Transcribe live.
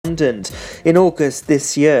abandoned. In August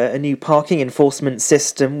this year, a new parking enforcement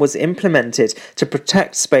system was implemented to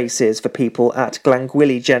protect spaces for people at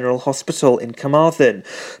Glangwili General Hospital in Carmarthen.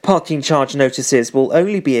 Parking charge notices will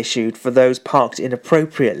only be issued for those parked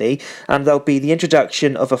inappropriately, and there'll be the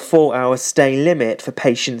introduction of a 4-hour stay limit for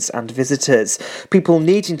patients and visitors. People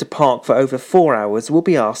needing to park for over 4 hours will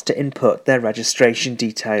be asked to input their registration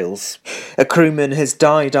details. A crewman has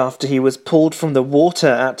died after he was pulled from the water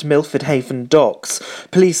at Milford Haven docks.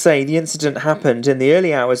 Police say the incident happened in the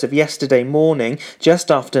early hours of yesterday morning, just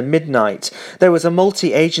after midnight. There was a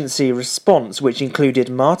multi-agency response which included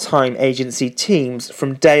maritime agency teams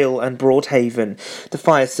from Dale and Broadhaven. The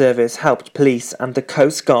fire service helped police and the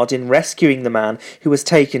Coast Guard in rescuing the man, who was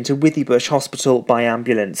taken to Withybush Hospital by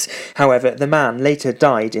ambulance. However, the man later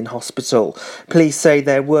died in hospital. Police say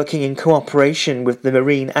they're working in cooperation with the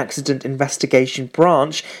Marine Accident Investigation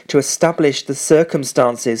Branch to establish the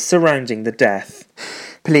circumstances surrounding the death.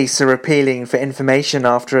 Police are appealing for information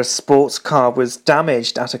after a sports car was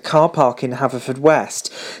damaged at a car park in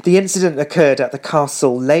Haverfordwest. The incident occurred at the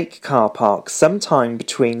Castle Lake car park sometime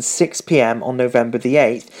between 6 p.m. on November the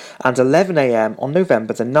 8th and 11 a.m. on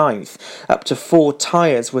November the 9th. Up to 4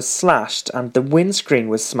 tyres were slashed and the windscreen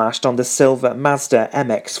was smashed on the silver Mazda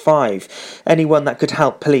MX-5. Anyone that could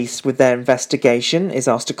help police with their investigation is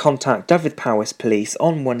asked to contact Dyfed-Powys Police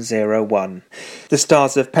on 101. The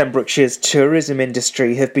stars of Pembrokeshire's tourism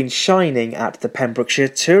industry have been shining at the Pembrokeshire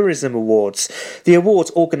Tourism Awards. The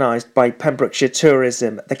awards, organised by Pembrokeshire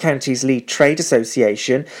Tourism, the county's lead trade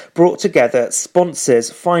association, brought together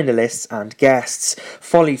sponsors, finalists and guests.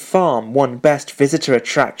 Folly Farm won Best Visitor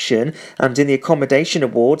Attraction, and in the Accommodation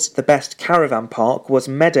Awards, the Best Caravan Park was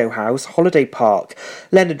Meadow House Holiday Park.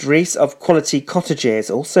 Leonard Rees of Quality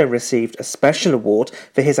Cottages also received a special award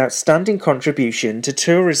for his outstanding contribution to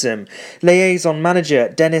tourism. Liaison Manager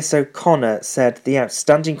Dennis O'Connor said the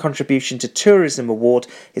Outstanding Contribution to Tourism Award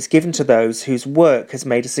is given to those whose work has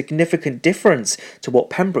made a significant difference to what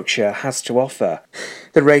Pembrokeshire has to offer.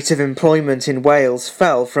 The rate of employment in Wales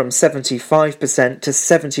fell from 75% to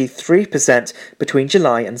 73% between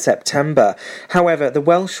July and September. However, the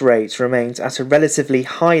Welsh rate remains at a relatively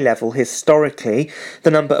high level historically. The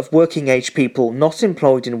number of working-age people not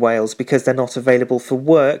employed in Wales because they're not available for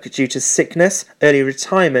work due to sickness, early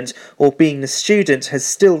retirement or being a student has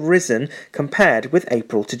still risen compared with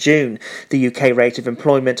April to June. The UK rate of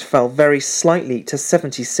employment fell very slightly to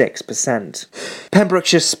 76%.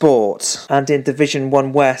 Pembrokeshire Sport, and in Division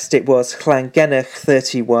 1 West it was Llangennech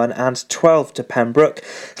 31 and 12 to Pembroke.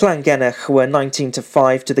 Llangennech were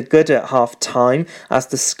 19-5 to the Good at half-time, as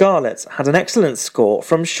the Scarlets had an excellent score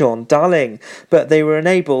from Sean Darling, but they were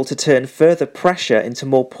unable to turn further pressure into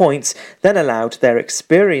more points, then allowed their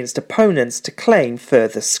experienced opponents to claim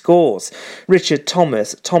further scores. Richard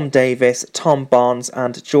Thomas, Tom Davis, Tom Barnes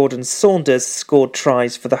and Jordan Saunders scored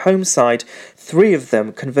tries for the home side, 3 of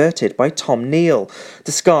them converted by Tom Neal.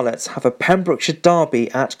 The Scarlets have a Pembrokeshire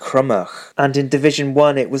derby at Crummoch. And in Division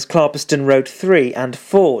 1 it was Clarbeston Road 3 and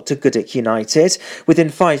 4 to Goodwick United. Within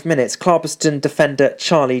 5 minutes, Clarbeston defender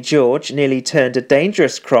Charlie George nearly turned a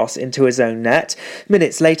dangerous cross into his own net.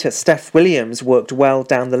 Minutes later, Steph Williams worked well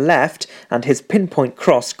down the left and his pinpoint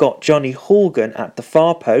cross got Johnny Horgan at the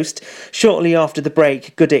far post. Shortly after the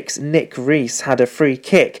break, Goodwick's Nick Rees had a free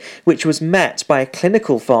kick, which was met by a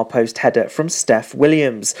clinical far post header from Steph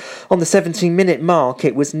Williams. On the 17-minute mark,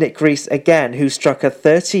 it was Nick Rees again who struck a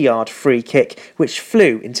 30-yard free kick, which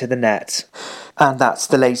flew into the net. And that's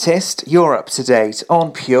the latest. You're up to date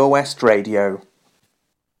on Pure West Radio.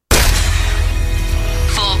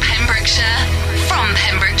 For Pembrokeshire, from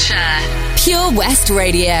Pembrokeshire, Pure West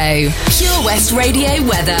Radio. Pure West Radio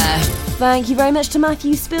weather. Thank you very much to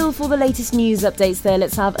Matthew Spill for the latest news updates there.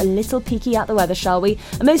 Let's have a little peeky at the weather, shall we?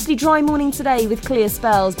 A mostly dry morning today with clear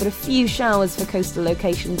spells, but a few showers for coastal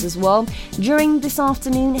locations as well. During this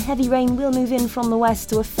afternoon, heavy rain will move in from the west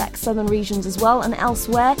to affect southern regions as well, and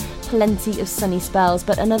elsewhere, plenty of sunny spells,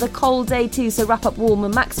 but another cold day too, so wrap up warm, a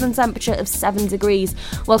maximum temperature of 7 degrees.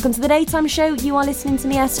 Welcome to the Daytime Show. You are listening to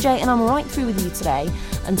me, SJ, and I'm right through with you today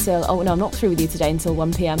until, I'm not through with you today until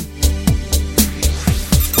 1 p.m.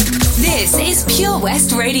 This is Pure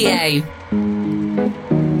West Radio.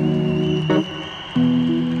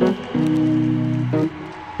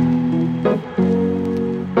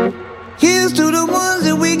 Here's to the ones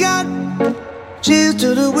that we got. Cheers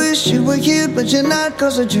to the wish you were here but you're not.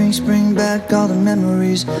 Cause the drinks bring back all the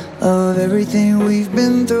memories of everything we've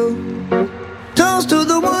been through. Toast to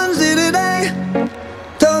the ones here today.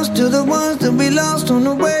 Toast to the ones that we lost on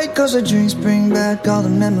the way. Cause the drinks bring back all the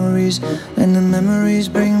memories. And the memories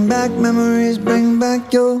bring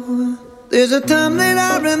back your There's a time that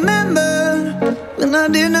I remember when I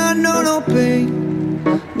did not know no pain,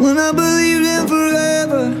 when I believed in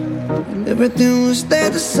forever and everything would stay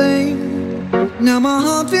the same. Now my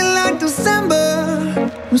heart feel like December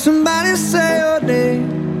when somebody say your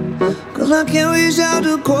name, 'cause I can't reach out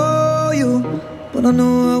to call you, but I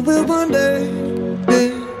know I will one day.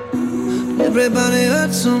 Yeah. Everybody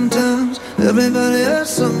hurts sometimes, everybody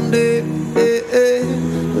hurts someday. Yeah, yeah.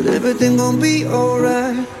 But everything gon' be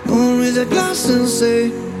alright. Gonna raise a glass and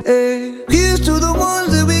say, hey. Here's to the ones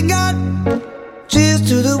that we got. Cheers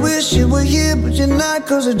to the wish you were here but you're not,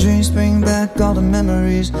 'cause the dreams bring back all the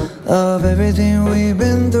memories of everything we've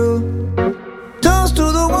been through. Toast to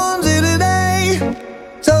the ones here today.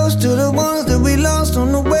 Toast to the ones that we lost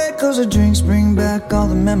on the way, 'cause the drinks bring back all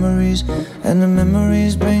the memories, and the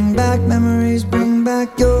memories bring back your memories bring back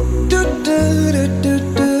your.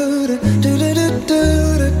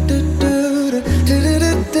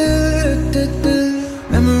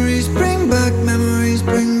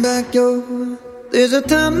 There's a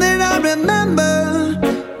time that I remember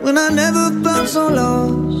when I never felt so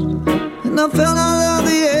lost, and I felt all of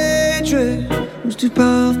the hatred was too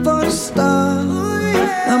powerful to stop.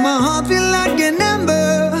 Now my heart feel like an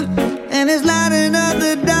ember, and it's lighting up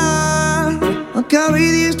the dark. I'll carry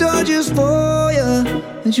these torches for you,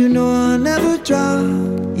 and you know I'll never drop.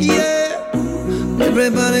 Yeah.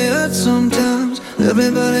 Everybody hurts sometimes,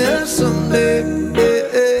 everybody hurts someday. Yeah,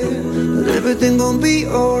 yeah. But everything gon' be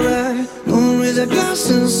alright. Gonna raise a glass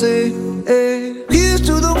and say, hey. Here's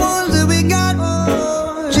to the ones that we got.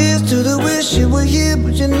 Cheers to the wish you were here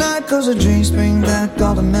but you're not, 'cause the drinks bring back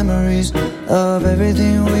all the memories of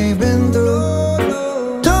everything we've been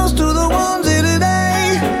through. Toast to the ones here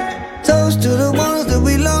today. Toast to the ones that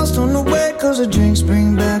we lost on the way, 'cause the drinks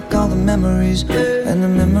bring back all the memories, and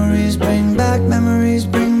the memories bring back your. Memories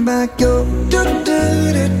bring back your.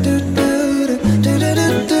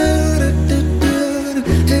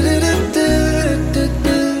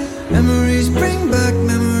 Memories bring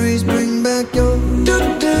back your.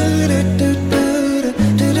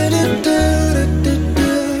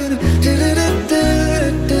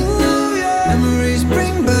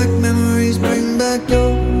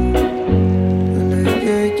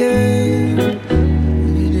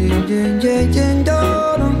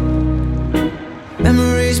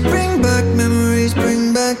 Memories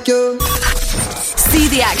bring back your. See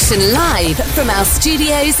the action live from our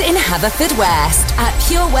studios in Haverfordwest at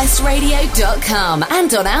purewestradio.com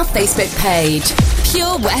and on our Facebook page,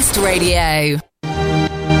 Pure West Radio.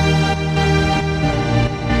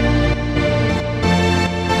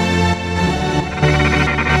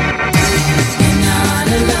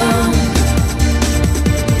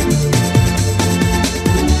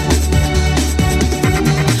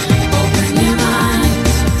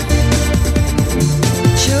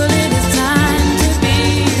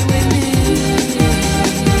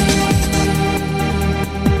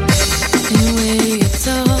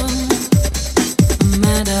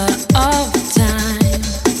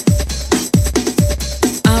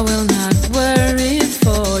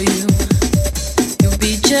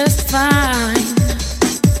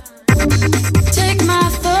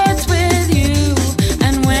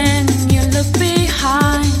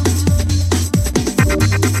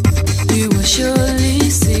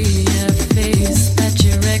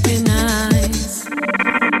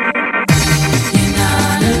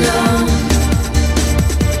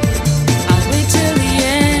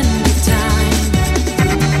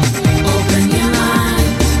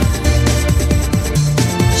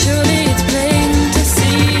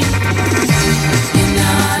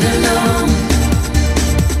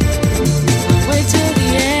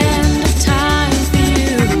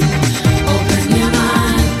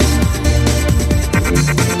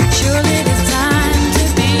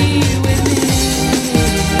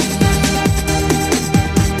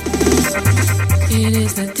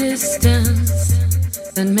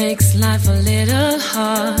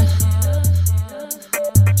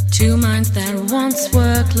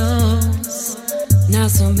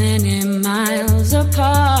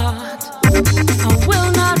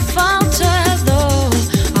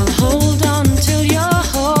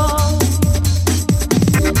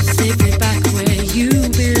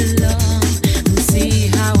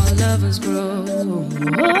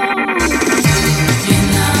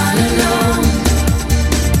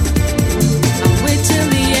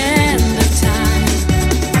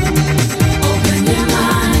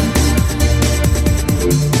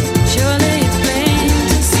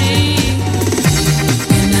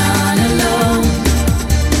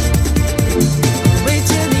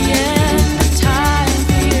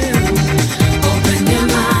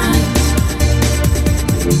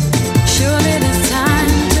 Sure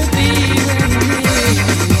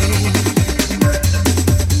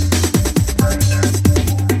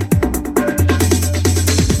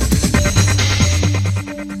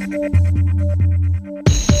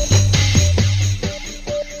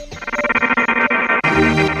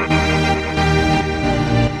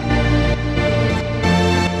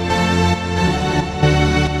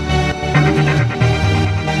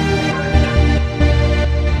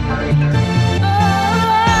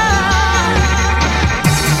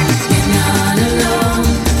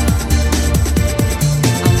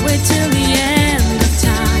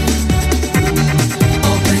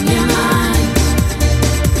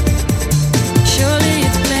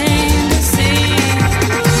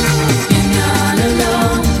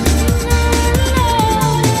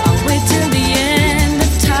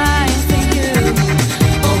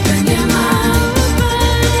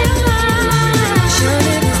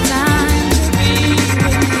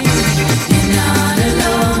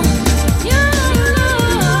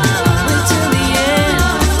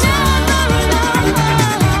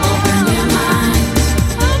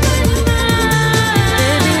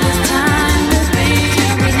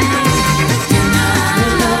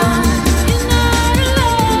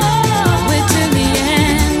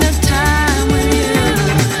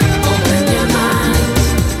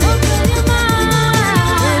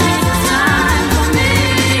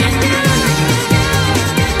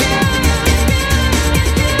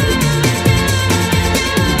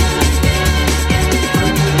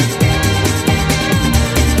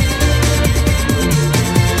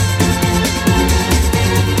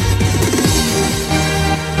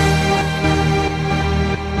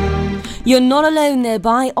You're Not Alone there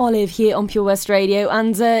by Olive here on Pure West Radio.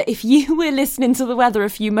 And if you were listening to the weather a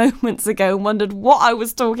few moments ago and wondered what I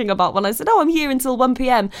was talking about when I said, I'm here until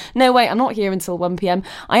 1pm. No, wait, I'm not here until 1pm.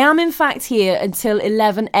 I am in fact here until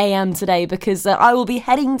 11am today because I will be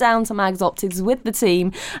heading down to Mags Optics with the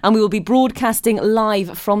team and we will be broadcasting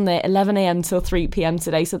live from there 11am till 3pm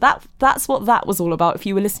today. So that's what that was all about if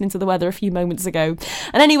you were listening to the weather a few moments ago.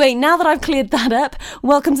 And anyway, now that I've cleared that up,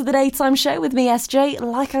 welcome to the daytime show with me, SJ.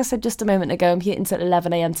 Like I said just a moment ago, I'm here until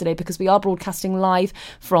 11am today because we are broadcasting live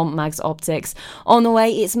from Mags Optics. On the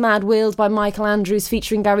way, it's Mad World by Michael Andrews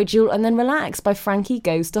featuring Gary Juhl, and then Relax by Frankie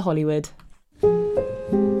Goes to Hollywood.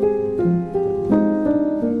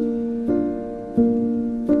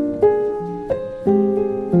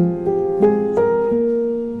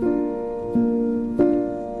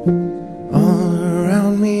 All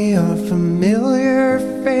around me are familiar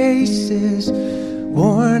faces,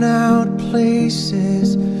 worn out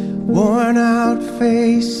places, worn out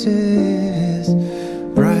faces,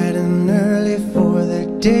 bright and early for their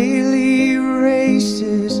daily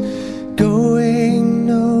races, going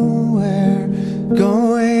nowhere,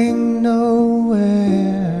 going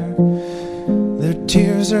nowhere. Their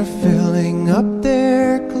tears are filling up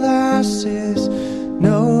their glasses,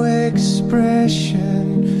 no expression,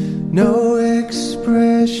 no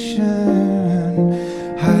expression.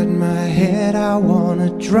 Hide my head, I wanna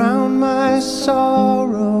drown my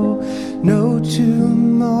sorrow. No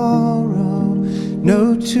tomorrow,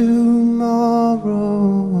 no tomorrow.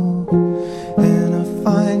 And I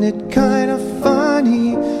find it kinda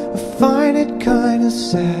funny, I find it kinda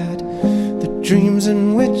sad. The dreams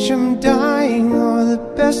in which I'm dying are the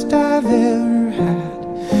best I've ever had.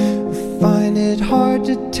 I find it hard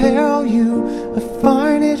to tell you, I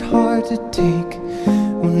find it hard to take.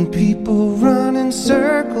 When people run in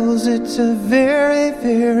circles, it's a very,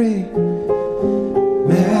 very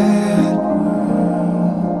mad world.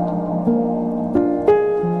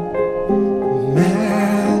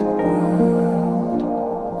 Mad world.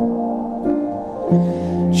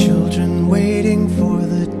 Children waiting for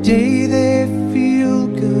the day they feel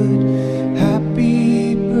good.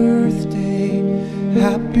 Happy birthday,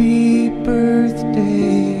 happy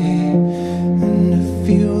birthday. And to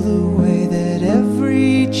feel the way that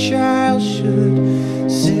every child should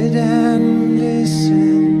sit and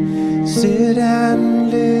listen, sit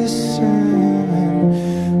and listen.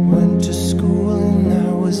 Went to school and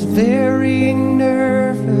I was very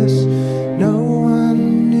nervous. No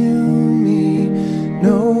one knew me,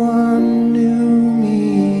 no one knew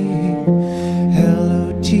me.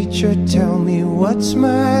 Hello teacher, tell me what's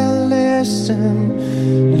my lesson.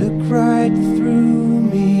 Look right through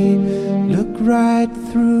me, look right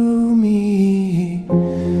through me.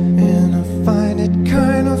 And I find it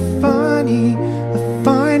kinda funny, I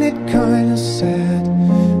find it kinda sad.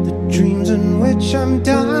 The dreams in which I'm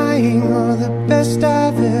dying are the best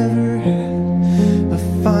I've ever had. I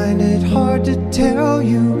find it hard to tell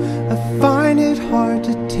you, I find it hard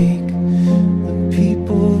to take. When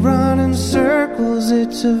people run in circles,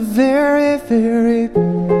 it's a very, very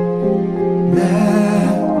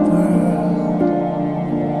mad world.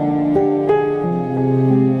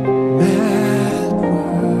 Mad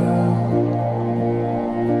world.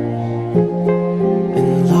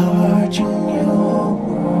 Enlarging your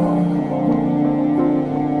world.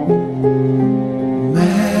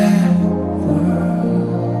 Mad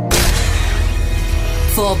world.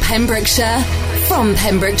 For Pembrokeshire, from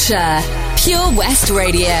Pembrokeshire, Pure West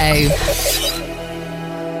Radio.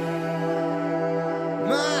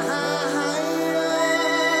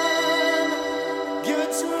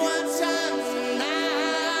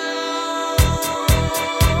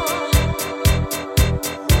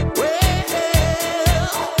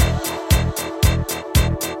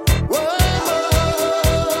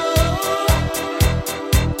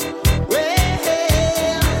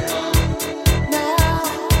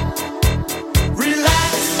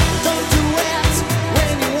 Relax, don't do it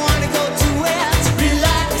when you wanna go to it.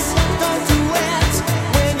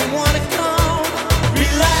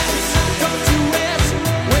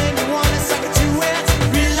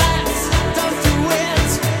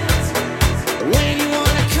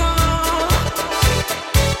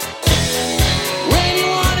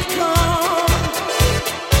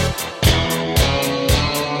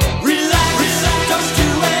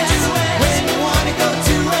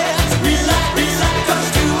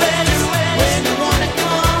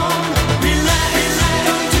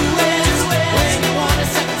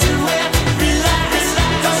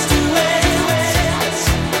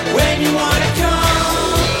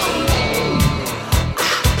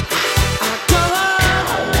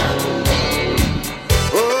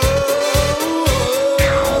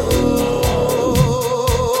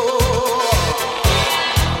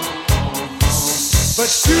 but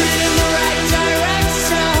shoot it in the right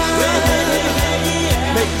direction.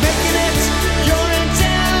 Making it your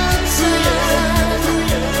intention.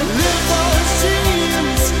 Live those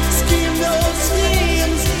dreams, scheme those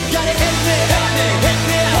schemes. Gotta hit me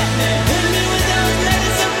with those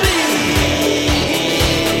laser beams.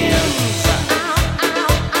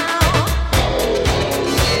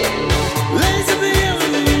 Laser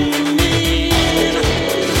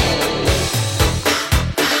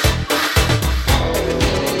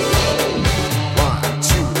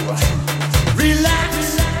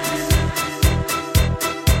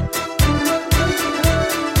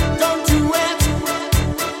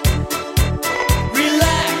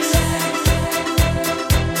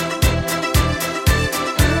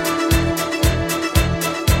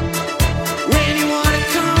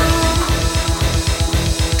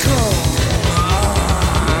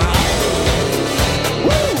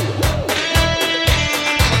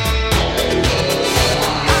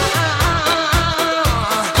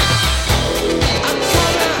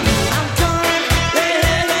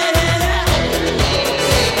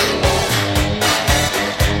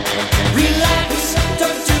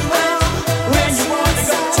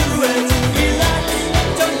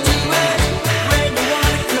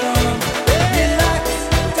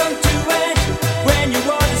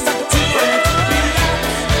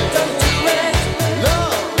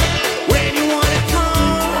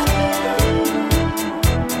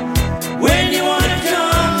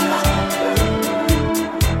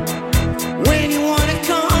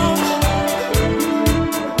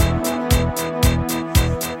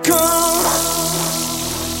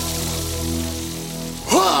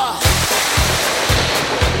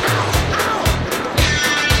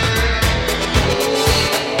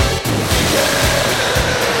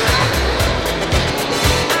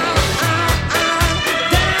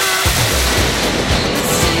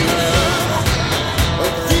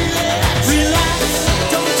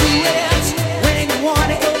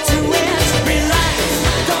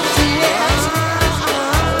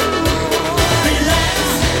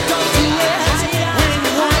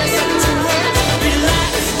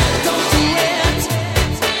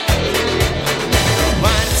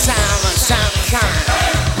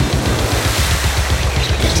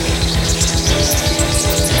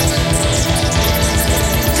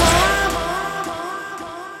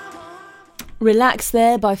Relax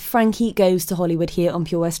there by Frankie Goes to Hollywood here on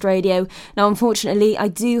Pure West Radio. Now, unfortunately, I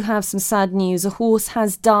do have some sad news. A horse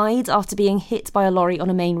has died after being hit by a lorry on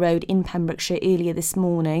a main road in Pembrokeshire earlier this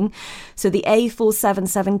morning. So the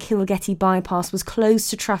A477 Kilgetty bypass was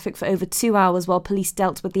closed to traffic for over 2 hours while police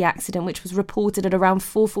dealt with the accident, which was reported at around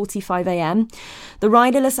 4:45am. The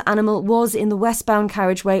riderless animal was in the westbound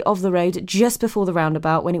carriageway of the road just before the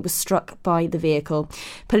roundabout when it was struck by the vehicle.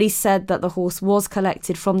 Police said that the horse was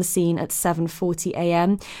collected from the scene at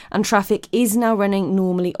 7:40am and traffic is now running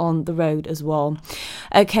normally on the road as well.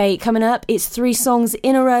 Okay, coming up, it's 3 songs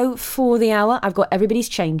in a row for the hour. I've got Everybody's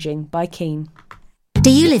Changing by Keane. Do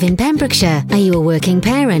you live in Pembrokeshire? Are you a working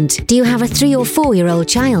parent? Do you have a 3 or 4-year-old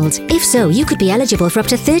child? If so, you could be eligible for up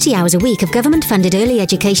to 30 hours a week of government-funded early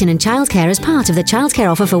education and childcare as part of the Childcare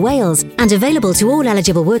Offer for Wales, and available to all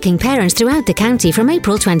eligible working parents throughout the county from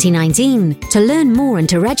April 2019. To learn more and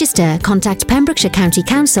to register, contact Pembrokeshire County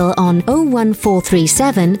Council on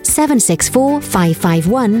 01437 764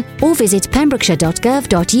 551 or visit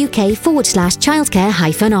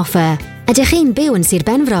pembrokeshire.gov.uk/childcare-offer. Ydych chi'n byw yn Sir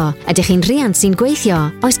Benfro? Ydych chi'n riant sy'n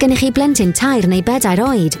gweithio? Oes gennych chi blentyn tair neu 4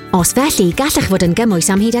 oed? Os felly, gallech fod yn gymwys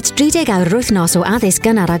am hyd at 30 awr wythnos o addysg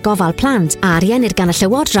gynnar a gofal plant, a ariennir gan y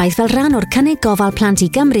Llywodraeth fel rhan o'r cynnig gofal plant i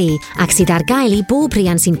Gymru, ac sydd ar gael i bob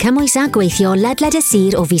riant sy'n cymwys a gweithio ledled y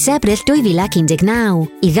sir o fis Ebrill 2019.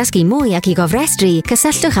 I ddysgu mwy ac i gofrestru,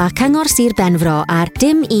 cysylltwch â Cyngor Sir Benfro ar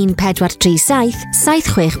dim 1437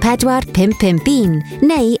 764 551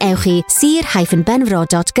 neu ewch i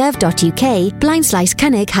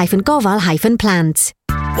sir-benfro.gov.uk/cynnig-gofal-plant.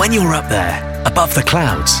 When you're up there, above the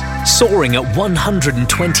clouds, soaring at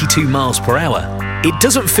 122 miles per hour, it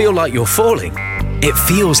doesn't feel like you're falling. It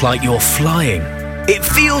feels like you're flying. It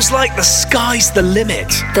feels like the sky's the limit.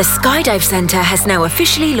 The Skydive Centre has now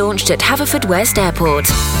officially launched at Haverfordwest Airport.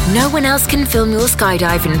 No one else can film your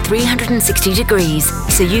skydive in 360 degrees,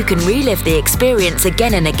 so you can relive the experience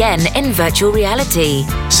again and again in virtual reality.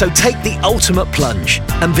 So take the ultimate plunge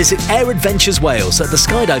and visit Air Adventures Wales at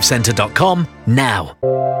theskydivecentre.com now.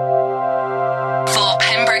 For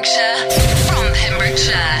Pembrokeshire, from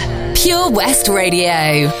Pembrokeshire, Pure West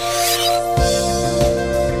Radio.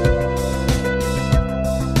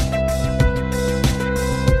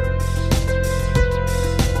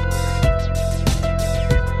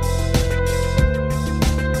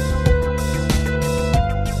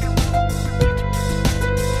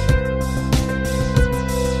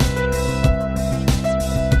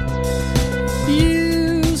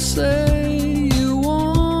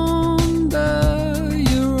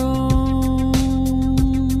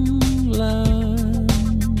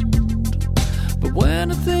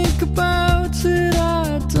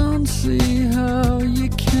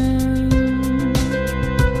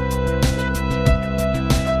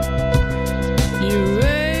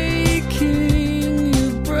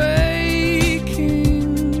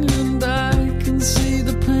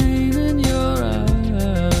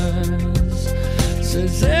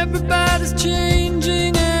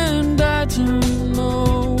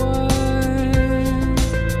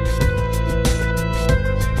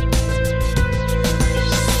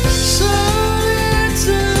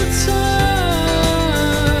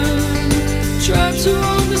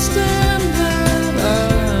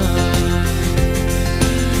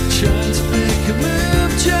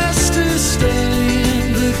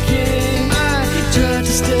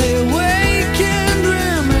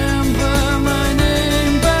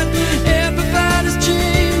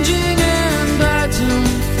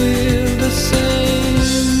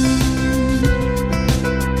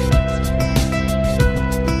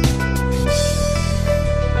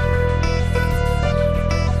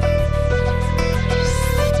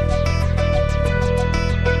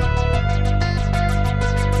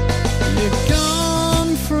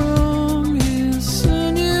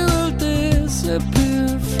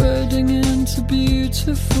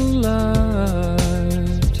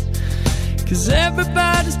 light. 'Cause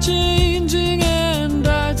everybody's changing and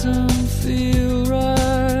I don't feel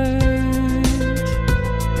right.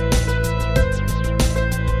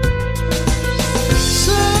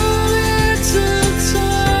 So little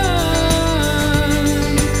time,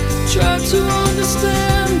 try to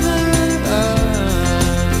understand that I'm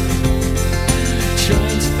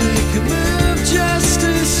trying to make a move just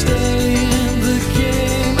to stay in the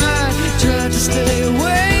game. I try to stay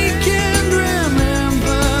awake and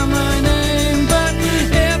remember my name, but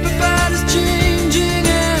everybody's changing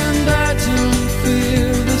and I don't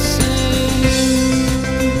feel the same.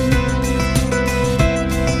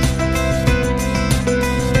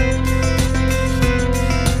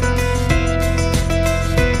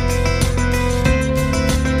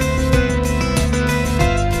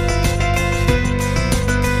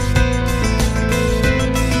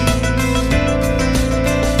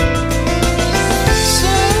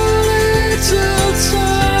 So little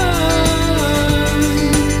time,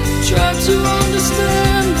 try to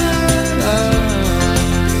understand that I'm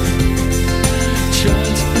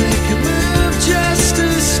trying to make a move just to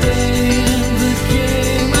stay in the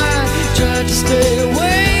game. I try to stay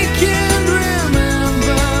awake and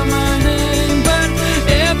remember my name, but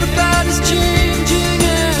everybody's changing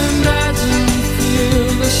and I don't feel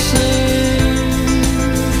the same.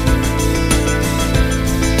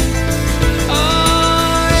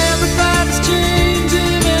 Oh, everybody's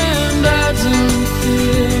changing and I don't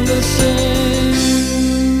feel the same.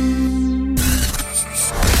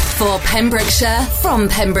 For Pembrokeshire, from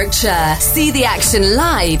Pembrokeshire. See the action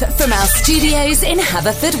live from our studios in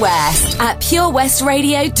Haverfordwest at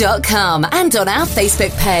purewestradio.com and on our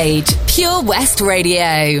Facebook page, Pure West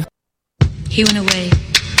Radio. He went away,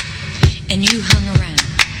 and you hung around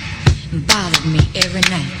and bothered me every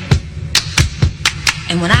night.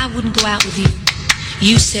 And when I wouldn't go out with you,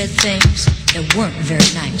 you said things that weren't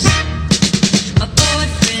very nice. My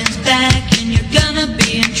boyfriend's back, and you're gonna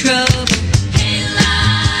be in trouble. Hey,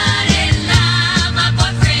 my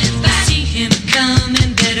boyfriend's back. See him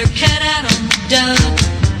coming, better cut out on the double.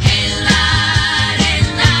 Hey,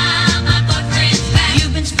 my boyfriend's back.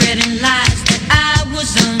 You've been spreading lies that I was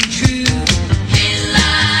untrue. Hey,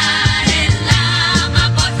 my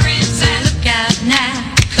boyfriend's back. Look out now,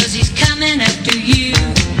 'cause he's coming after you.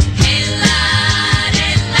 Hey,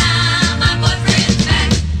 my boyfriend's back.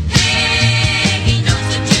 Hey, he knows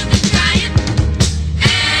that you've been trying,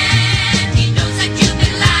 and he knows that you've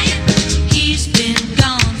been lying. He's been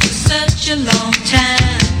gone for such a long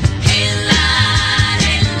time. Hey,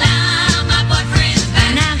 my boyfriend's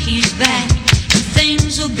back. Now he's back, and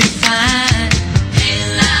things will be fine. Hey,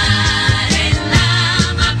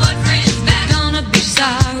 my boyfriend's back. Gonna be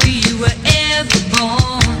sorry you were ever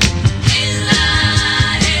born. Hey,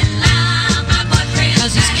 my boyfriend's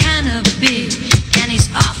 'cause he's kinda big and he's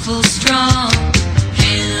awful strong.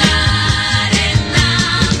 Hey,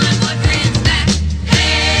 my boyfriend's back.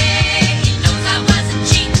 Hey, he knows I wasn't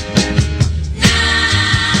cheap.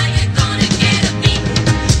 Now you're gonna get a beat.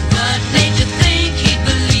 What made you think he'd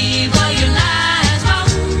believe all your lies? Whoa,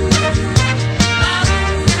 whoa.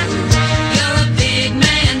 You're a big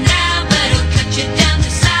man now, but he'll cut you down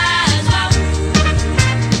to size. Whoa.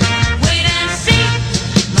 Wait and see.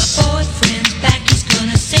 My boyfriend's back, he's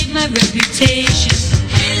gonna save my reputation.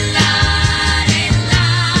 Hey,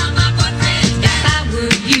 my boyfriend's back. If I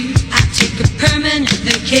were you, I'd take a permanent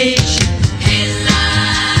vacation. Hey,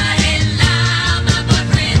 my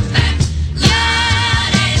boyfriend's back.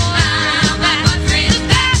 My boyfriend's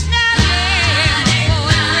back now.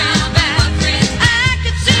 My boyfriend's back. I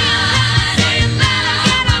could see him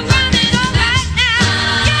running all right now.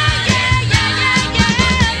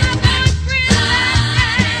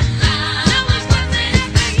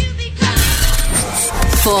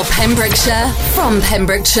 For Pembrokeshire, from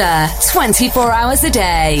Pembrokeshire. 24 hours a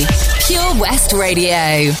day. Pure West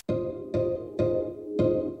Radio.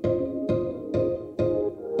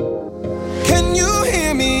 Can you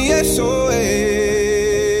hear me? SOS.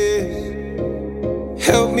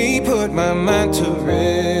 Help me put my mind to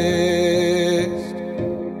rest.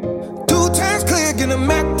 2 times click and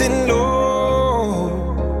I'm acting low.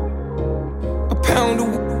 A pound of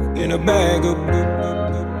in a bag of.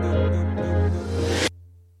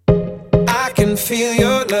 I can feel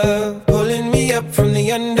your love pulling me up from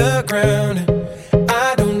the underground.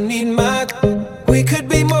 I don't need my. We could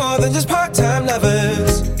be more than just part-time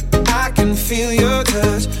lovers. I can feel your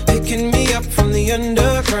touch picking me up from the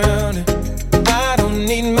underground. I don't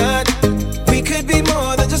need my. We could be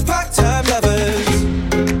more than just part-time lovers.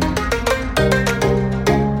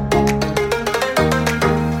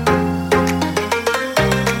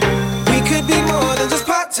 We could be more than just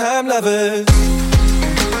part-time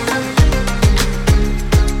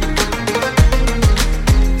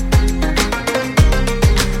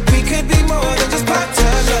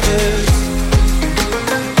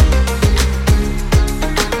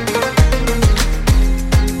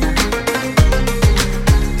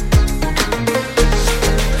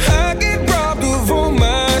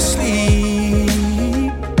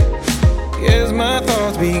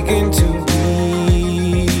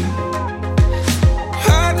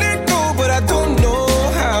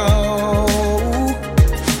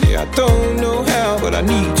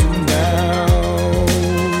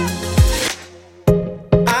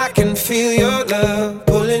feel your love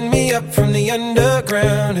pulling me up from the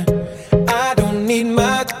underground. I don't need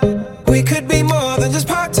much. We could be more than just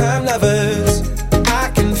part-time lovers.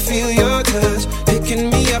 I can feel your touch picking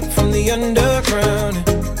me up from the underground.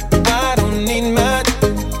 I don't need much.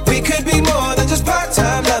 We could be more than just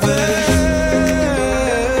part-time lovers.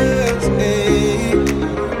 Hey.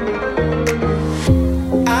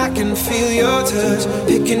 I can feel your touch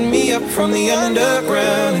picking me up from the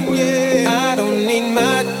underground. Yeah. I don't need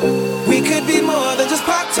much. We could be more than just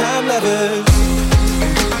part-time lovers.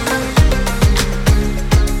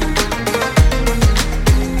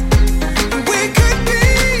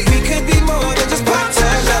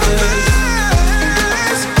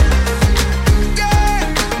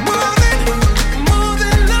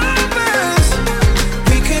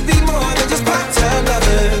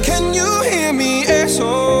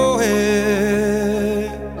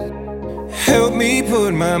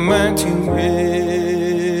 My mind to rest.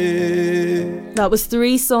 That was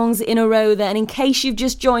 3 songs in a row there, and in case you've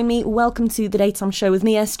just joined me, welcome to the Daytime Show with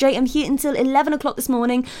me, SJ. I'm here until 11 o'clock this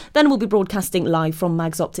morning, then we'll be broadcasting live from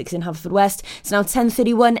Mags Optics in Haverfordwest. It's now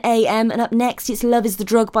 10:31am, and up next it's Love Is The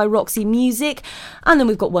Drug by Roxy Music, and then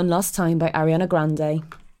we've got One Last Time by Ariana Grande.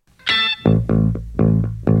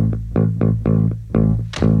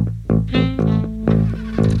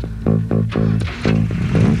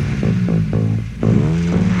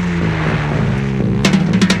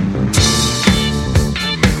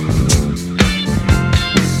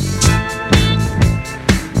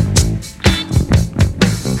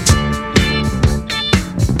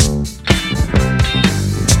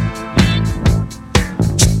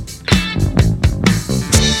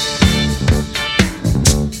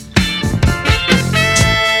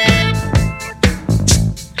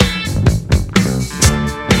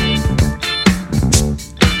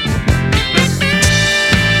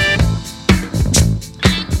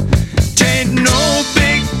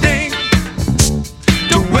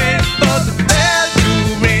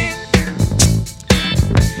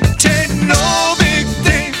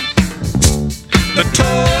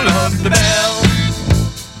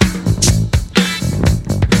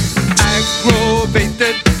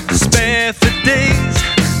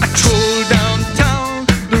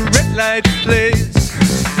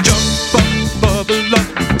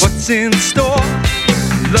 In store,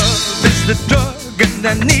 love is the drug, and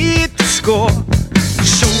I need to score.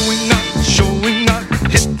 Showing up,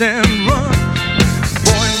 hit and run.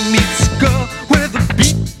 Boy meets girl where the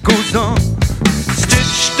beat goes on.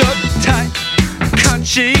 Stitched up tight, can't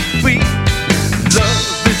shake free.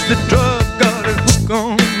 Love is the drug, got a hook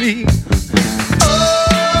on me.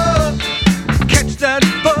 Oh, catch that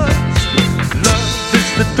buzz. Love is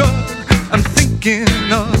the drug I'm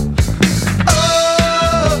thinking of.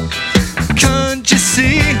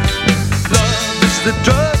 See, love is the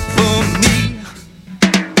drug for me.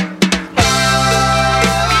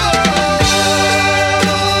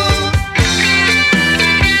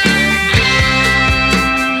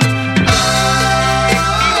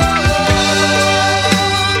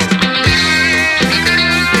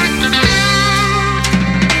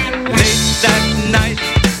 Late that night,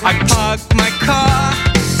 I park my car,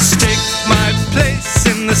 stake my place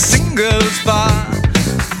in the singles bar.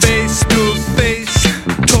 Face to face,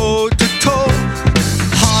 toe to toe,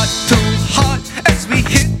 heart to heart as we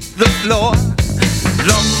hit the floor.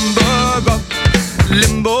 Lumber up,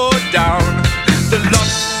 limbo down, the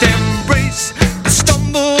lost embrace, the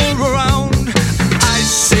stumble around. I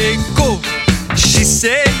say go, she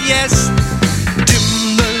say yes.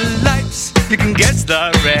 Dim the lights, you can guess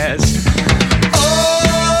the rest.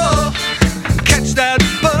 Oh, catch that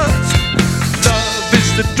buzz. Love is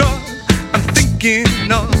the drug I'm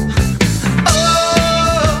thinking of.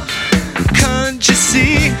 Oh, can't you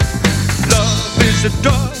see? Love is a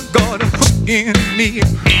drug, got a hook in me.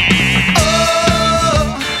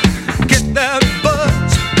 Oh, get that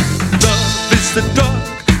buzz. Love is the drug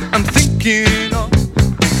I'm thinking of.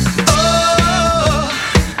 Oh,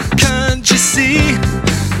 can't you see?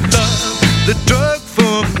 Love, the drug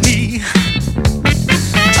for me.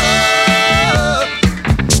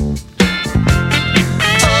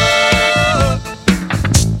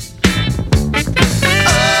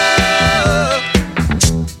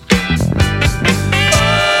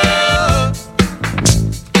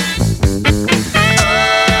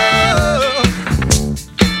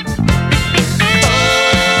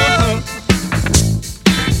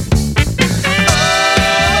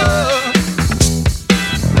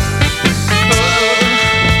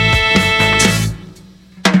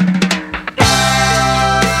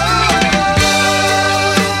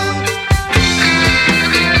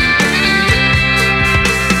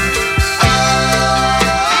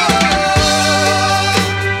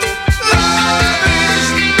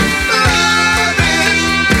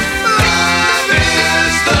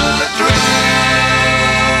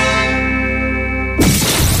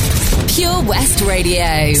 Pure West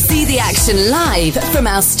Radio. See the action live from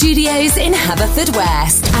our studios in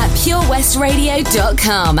Haverfordwest at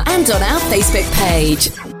purewestradio.com and on our Facebook page.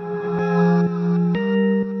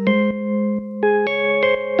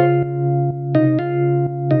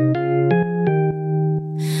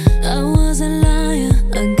 I was a liar,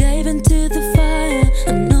 I gave into the fire.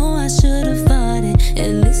 I know I should have fought it, at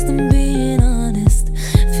least I'm being honest.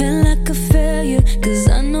 Feel like a failure, cause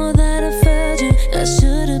I know that I failed you. I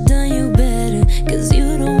should have done you better, cause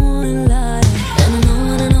you don't wanna lie. And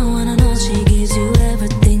I know she gives you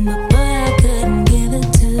everything, but boy, I couldn't give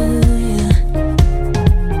it to you.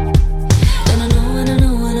 And I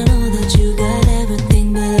know that you got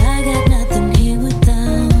everything, but I got nothing here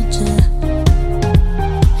without you.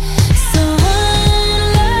 So one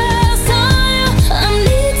last time, I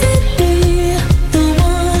need to be the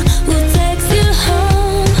one who takes you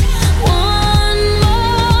home. One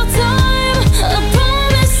more time, I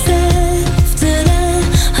promise after that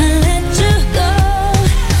I'll let you go.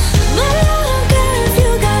 But I don't care if you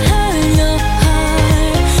got hurt in your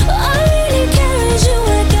heart. All I really care is you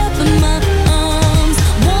wake up in my arms.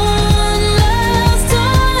 One last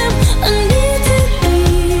time, I need to be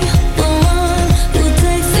the one who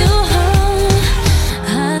takes you home.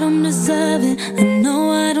 I don't deserve it, I know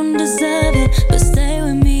I don't deserve it, but stay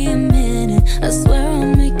with me a minute, I swear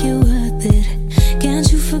I'll make it worth it. Can't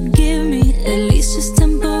you forgive me, at least just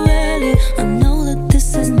temporarily? I know that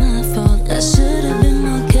this is my fault, I should have been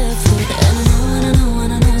more careful.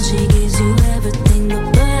 And I know she gives you everything, but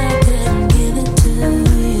boy, I couldn't give it to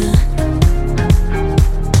you.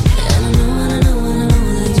 And I know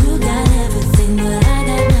that you got everything, but I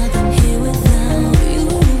got nothing here without you,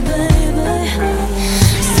 baby.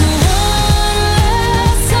 So one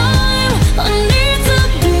last time, I need to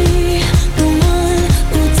be the one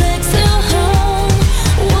who takes you home.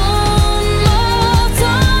 One more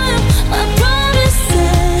time, I promise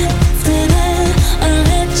after that I'll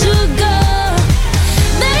let you go.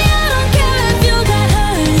 Baby, I don't care if you got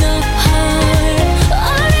hurt in your heart.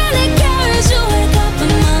 All I really care is you wake up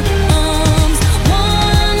in my arms.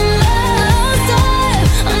 One last time,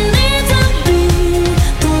 I need to be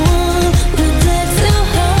the one who takes you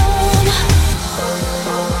home.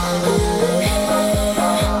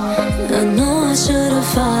 I know I should have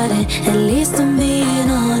fought it, at least I'm being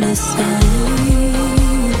honest.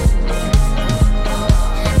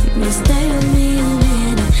 But stay with me a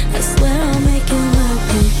minute, I swear I'll make it work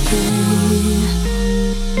again.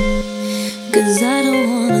 Cause I don't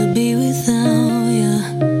wanna be without you.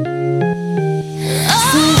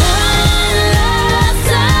 So one last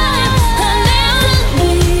time, I need to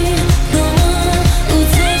be the one who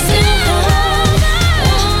takes you home.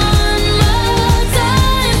 One more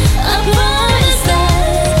time, I promise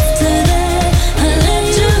after that I'll let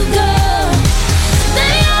you go.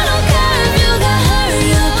 Baby, I don't care if you got hurt in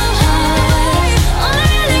your heart. All I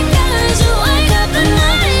really care is you wake up in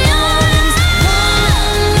my arms.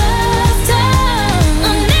 One last time,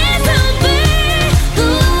 I need to be the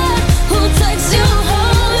one who takes you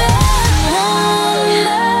home. One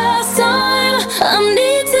last time, I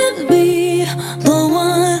need to be the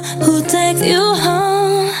one who takes you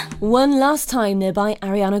home. One Last Time there by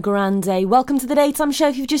Ariana Grande. Welcome to the Daytime Show.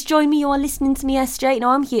 If you've just joined me, you are listening to me, SJ.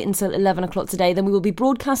 Now, I'm here until 11 o'clock today. Then we will be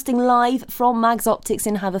broadcasting live from Mags Optics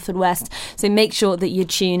in Haverfordwest. So make sure that you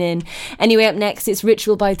tune in. Anyway, up next, it's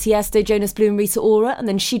Ritual by Tiesto, Jonas Blue and Rita Ora. And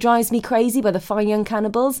then She Drives Me Crazy by the Fine Young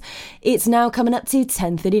Cannibals. It's now coming up to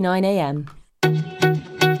 10:39 a.m.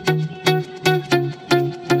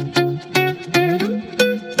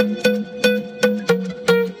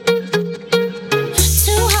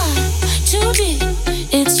 Too high, too deep.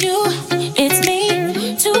 It's you, it's me.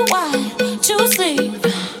 Too wide, too sleep.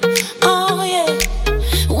 Oh yeah.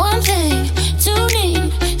 One thing, two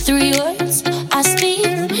need, three words I speak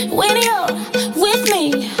when you're with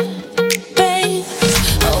me, babe.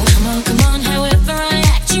 Oh come on, however I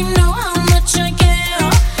act, you know how much I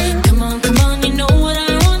care. Come on, you know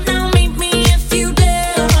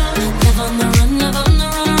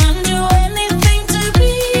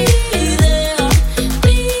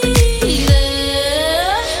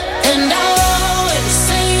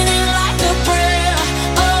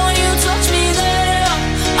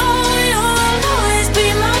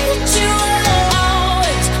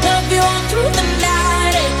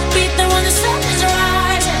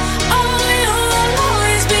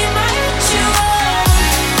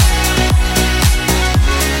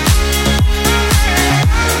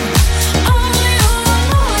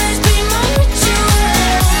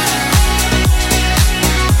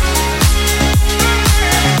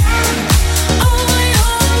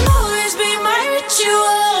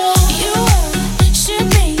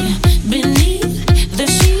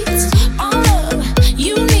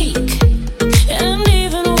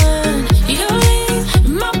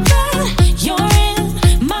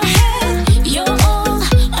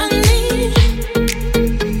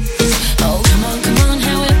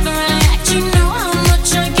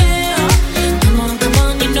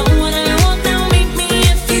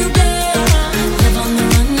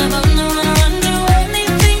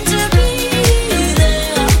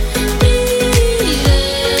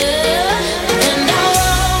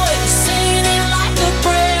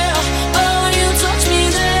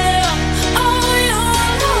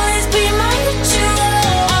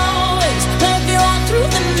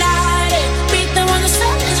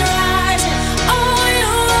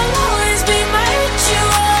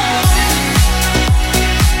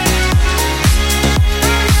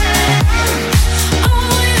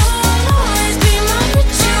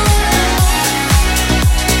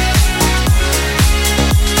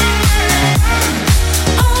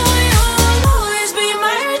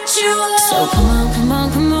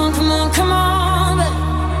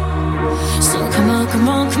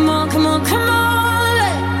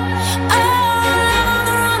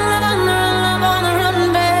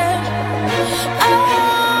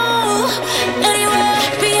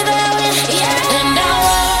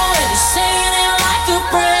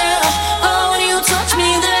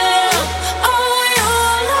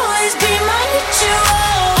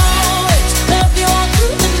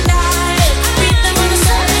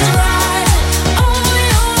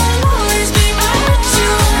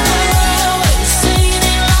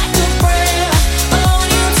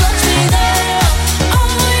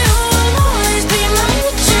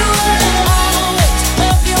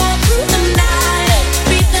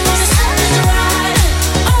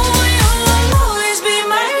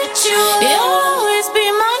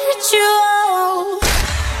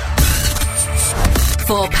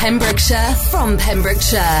For Pembrokeshire, from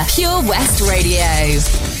Pembrokeshire, Pure West Radio.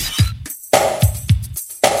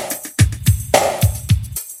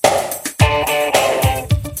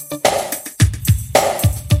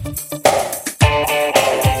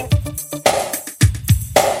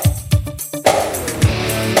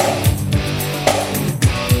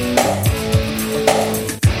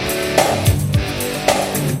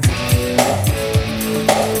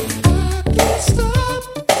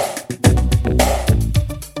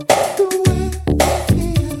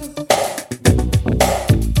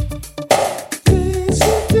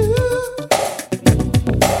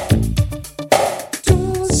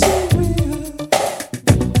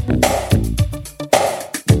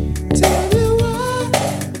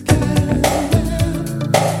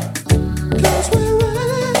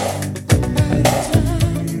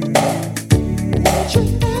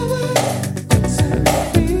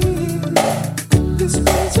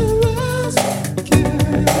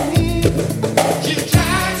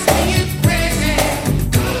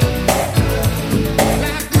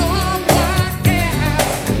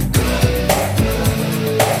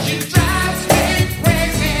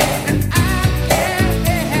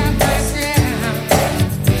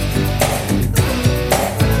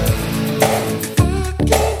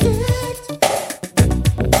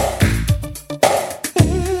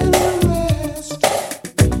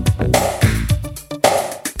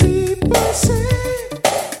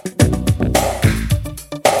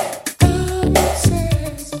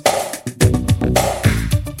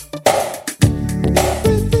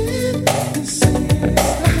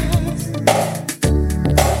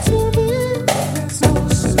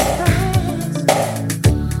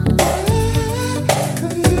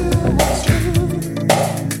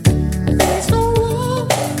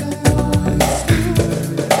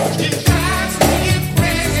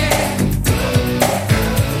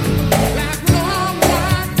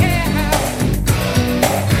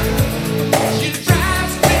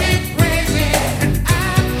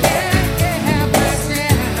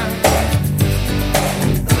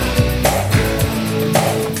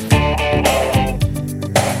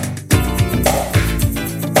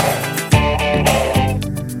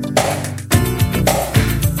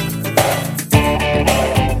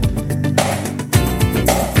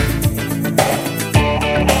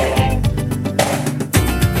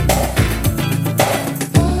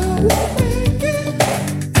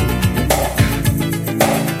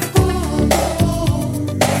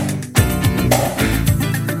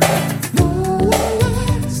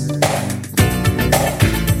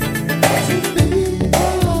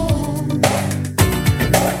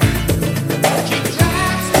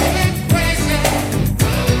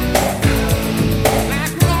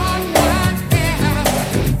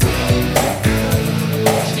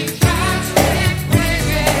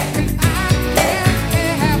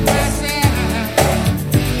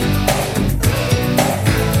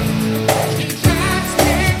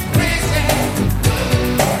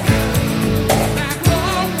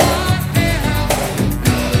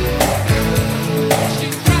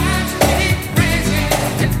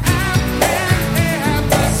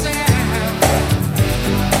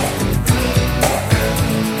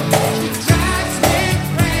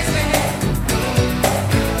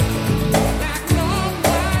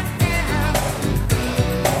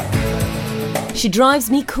 She Drives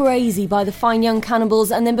Me Crazy by the Fine Young Cannibals,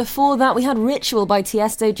 and then before that we had Ritual by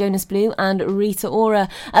Tiesto, Jonas Blue and Rita Ora.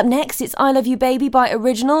 Up next it's I Love You Baby by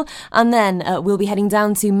Original, and then we'll be heading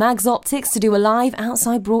down to Mags Optics to do a live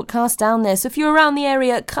outside broadcast down there. So if you're around the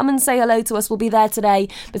area, come and say hello to us. We'll be there today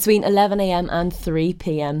between 11am and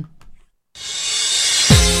 3pm.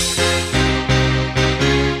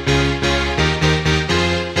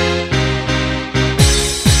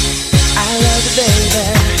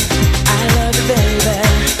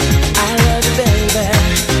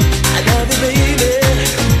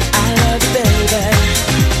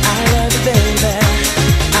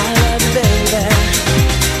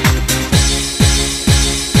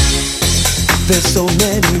 There's so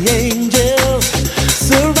many angels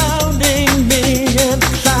surrounding me, and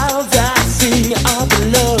the clouds I see are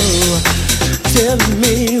below, telling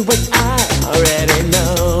me what I already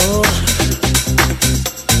know.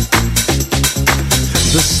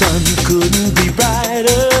 The sun couldn't be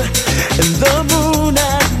brighter, and the moon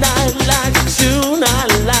at night like a tune I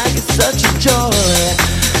like. It's such a joy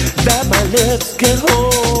that my lips can't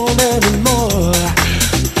hold anymore.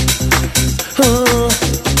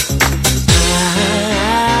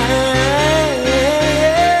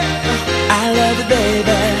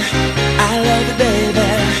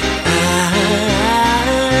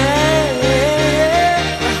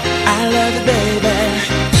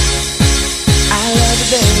 I love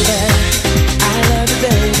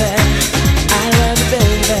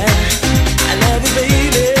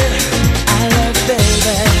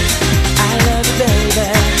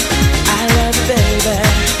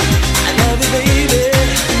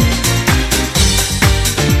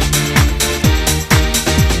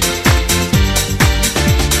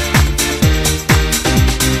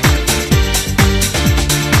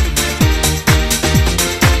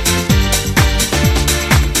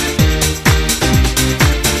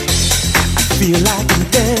feel like I'm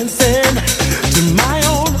dancing to my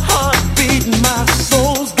own heartbeat. My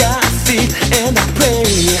soul's got feet, and I pray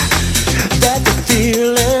that the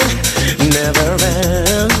feeling never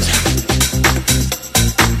ends.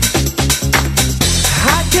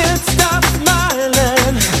 I can't stop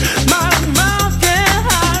smiling. My mouth can't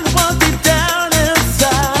hide what's deep down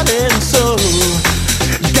inside, and so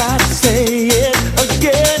gotta say it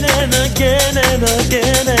again and again and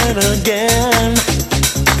again and again.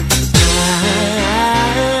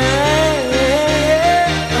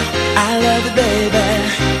 I love you, baby.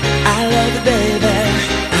 I love you, baby.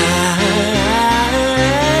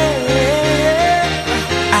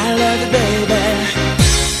 I love you, baby.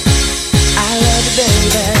 I love you,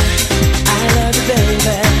 baby. I love you, baby. I love you, baby.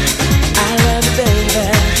 I love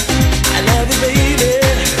you, baby. I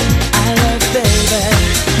love you, baby.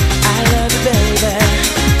 I love you, baby. I love you, baby.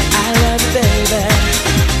 I love you,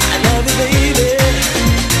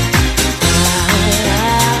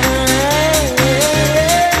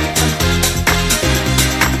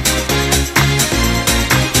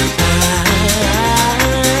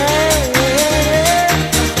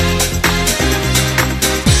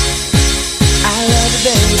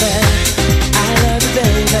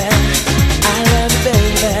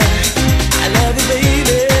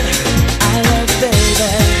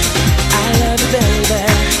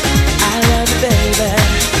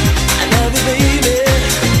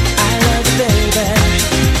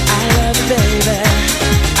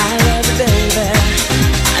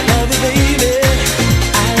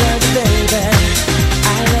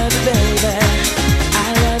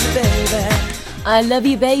 I Love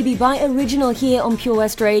You Baby by Original here on Pure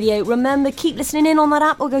West Radio. Remember, keep listening in on that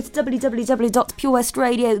app or go to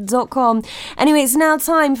www.purewestradio.com. Anyway, it's now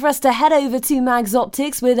time for us to head over to Mags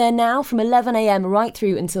Optics. We're there now from 11 a.m. right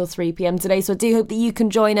through until 3 p.m. today, so I do hope that you can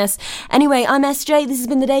join us. Anyway, I'm SJ, this has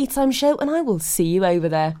been the Daytime Show, and I will see you over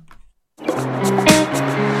there.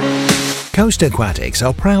 Coast Aquatics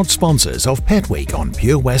are proud sponsors of Pet Week on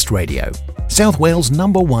Pure West Radio. South Wales'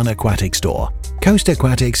 #1 aquatic store, Coast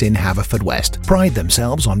Aquatics in Haverfordwest pride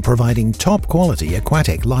themselves on providing top-quality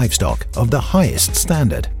aquatic livestock of the highest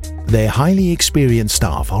standard. Their highly experienced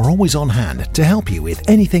staff are always on hand to help you with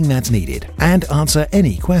anything that's needed and answer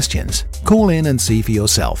any questions. Call in and see for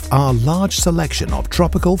yourself our large selection of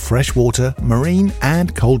tropical freshwater, marine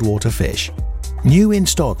and cold water fish. New in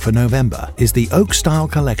stock for November is the Oak Style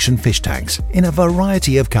Collection fish tanks in a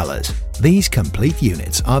variety of colours. These complete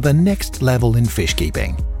units are the next level in fish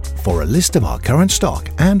keeping. For a list of our current stock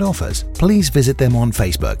and offers, please visit them on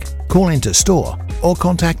Facebook, call into store or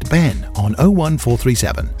contact Ben on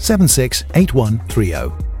 01437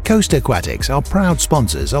 768130. Coast Aquatics are proud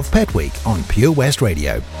sponsors of Pet Week on Pure West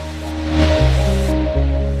Radio.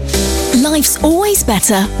 Life's always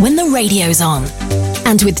better when the radio's on.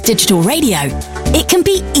 And with digital radio, it can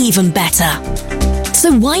be even better.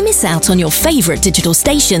 So why miss out on your favourite digital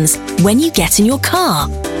stations when you get in your car?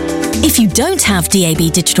 If you don't have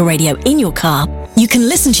DAB digital radio in your car, you can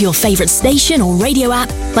listen to your favourite station or radio app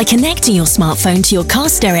by connecting your smartphone to your car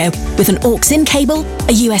stereo with an aux-in cable,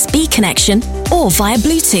 a USB connection, or via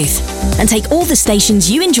Bluetooth, and take all the stations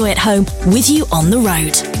you enjoy at home with you on the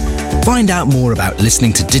road. Find out more about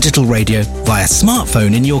listening to digital radio via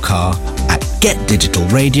smartphone in your car at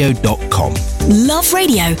getdigitalradio.com. Love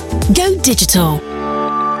radio. Go digital.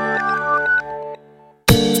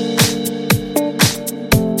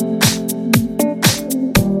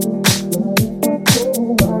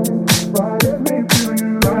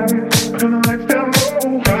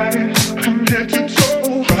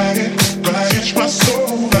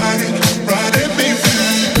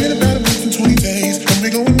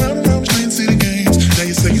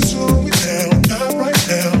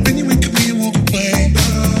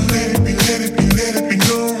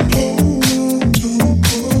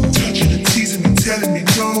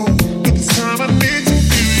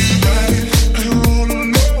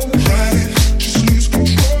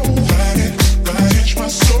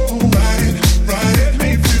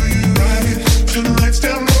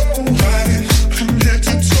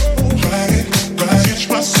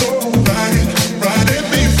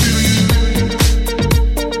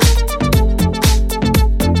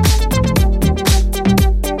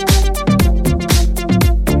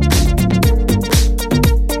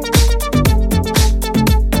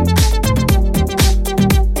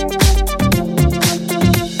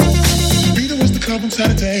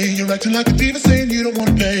 Saturday, you're acting like a diva saying you don't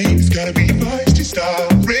wanna pay. It's gotta be your feisty style,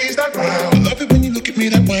 raise that ground. I love it when you look at me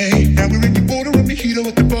that way. Now we're in your border and mojito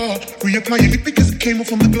at the bar. Reapply your lip because it came off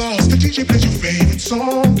from the glass. The DJ plays your favorite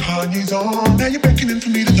song, Kanye's on. Now you're beckoning for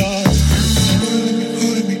me to dance.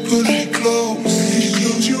 Pulling me close.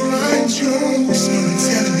 Close your eyes,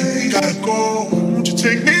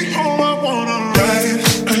 Take me home, I wanna ride it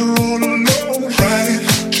and roll alone. Ride it,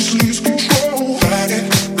 just lose control. Ride it,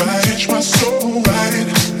 catch my soul. Ride it,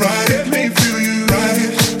 make me feel you. Ride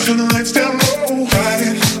it, turn the lights down low. Ride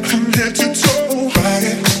it, from head to toe. Ride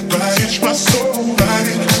it, catch my soul. Ride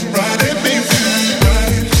it, make me feel you.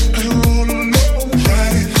 Ride it and roll alone.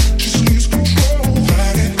 Ride it, just lose control.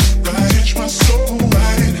 Ride it, catch my soul.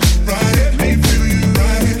 Ride it, make me feel you.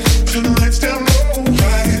 Ride it, turn the lights down low.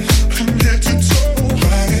 Ride it, from head to toe.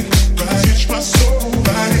 Ride it, catch my soul.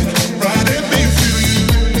 Ride it, make me feel you.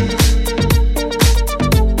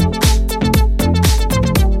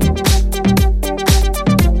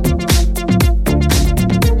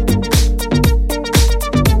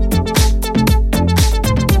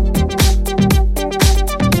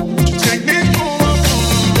 Take me home, I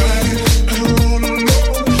wanna ride it and roll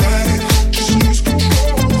alone. Ride it, just lose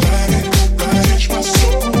control. Ride it, catch my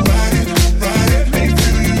soul. Ride it, make me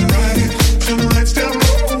feel you. Ride it, turn the lights down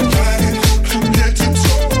low. Ride it, from head to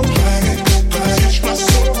toe. Ride it, catch my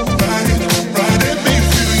soul. Ride it, make me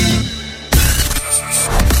feel you.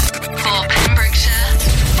 For Pembrokeshire,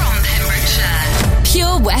 from Pembrokeshire.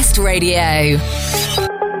 Pure West Radio.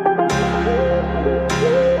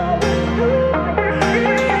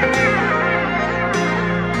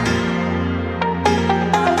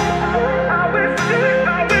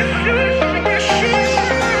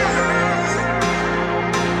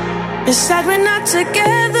 It's sad we're not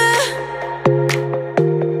together,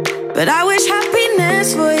 but I wish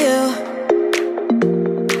happiness for you.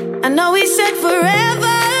 I know we said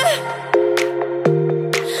forever,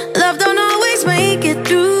 love don't always make it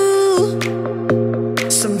through.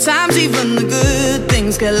 Sometimes even the good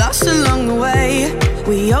things get lost along the way.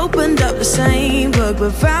 We opened up the same book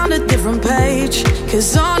but found a different page.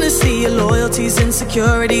 Cause honestly, your loyalties,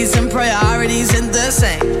 insecurities and priorities ain't the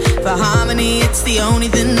same. For harmony, it's the only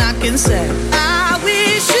thing I can say. I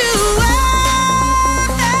wish you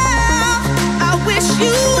well, I wish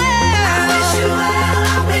you well, I wish you well, I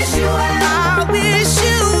wish you well, I wish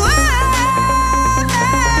you well,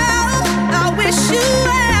 I wish you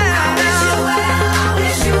well, I wish you well, I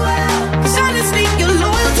wish you well. Cause honestly, your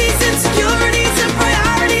loyalties, insecurities and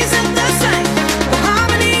priorities ain't the same. For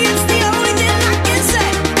harmony, it's the only thing I can say.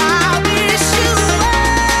 I wish you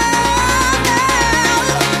well,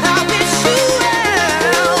 I wish you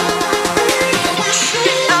well,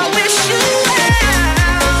 I wish you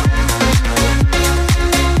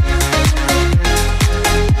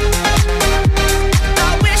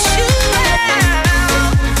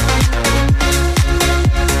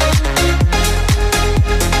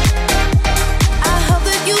I hope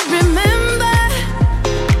that you remember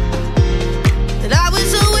that I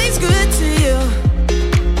was always good to you.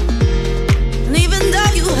 And even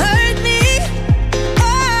though you hurt me,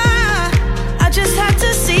 I just had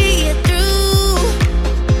to see it through.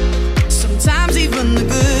 Sometimes even the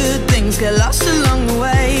good things get lost along the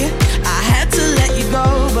way. I had to let you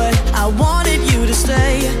go, but I wanted you to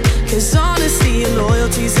stay. Cause honestly, your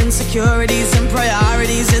loyalties, insecurities and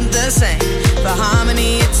priorities ain't the same. For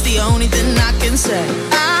harmony, it's the only thing I can say.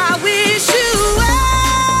 I wish you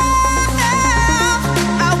well,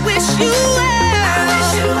 I wish you well, I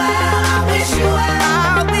wish you well, I wish you well,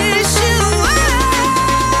 I wish you well,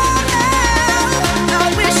 I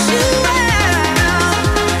wish you well.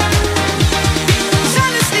 Cause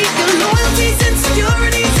honestly, your loyalties,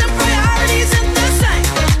 insecurities and priorities ain't the same.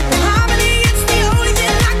 For harmony, it's the only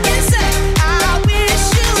thing I can say. I wish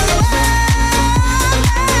you well,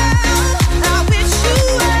 I wish you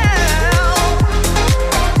well,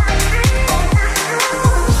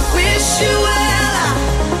 wish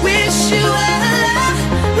you well,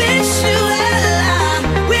 I wish you well, I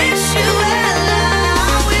wish you well, I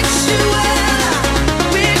wish you well, I wish you well, I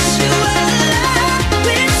wish you well, I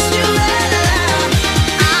wish you well,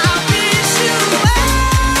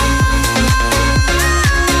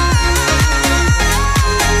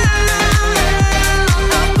 I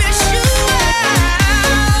wish you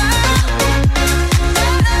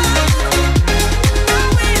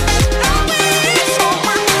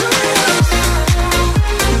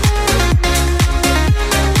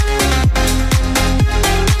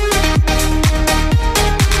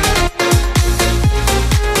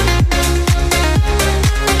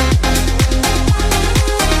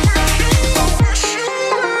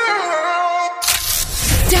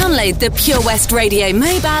Download the Pure West Radio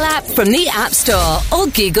mobile app from the App Store or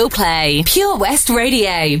Google Play. Pure West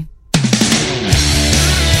Radio.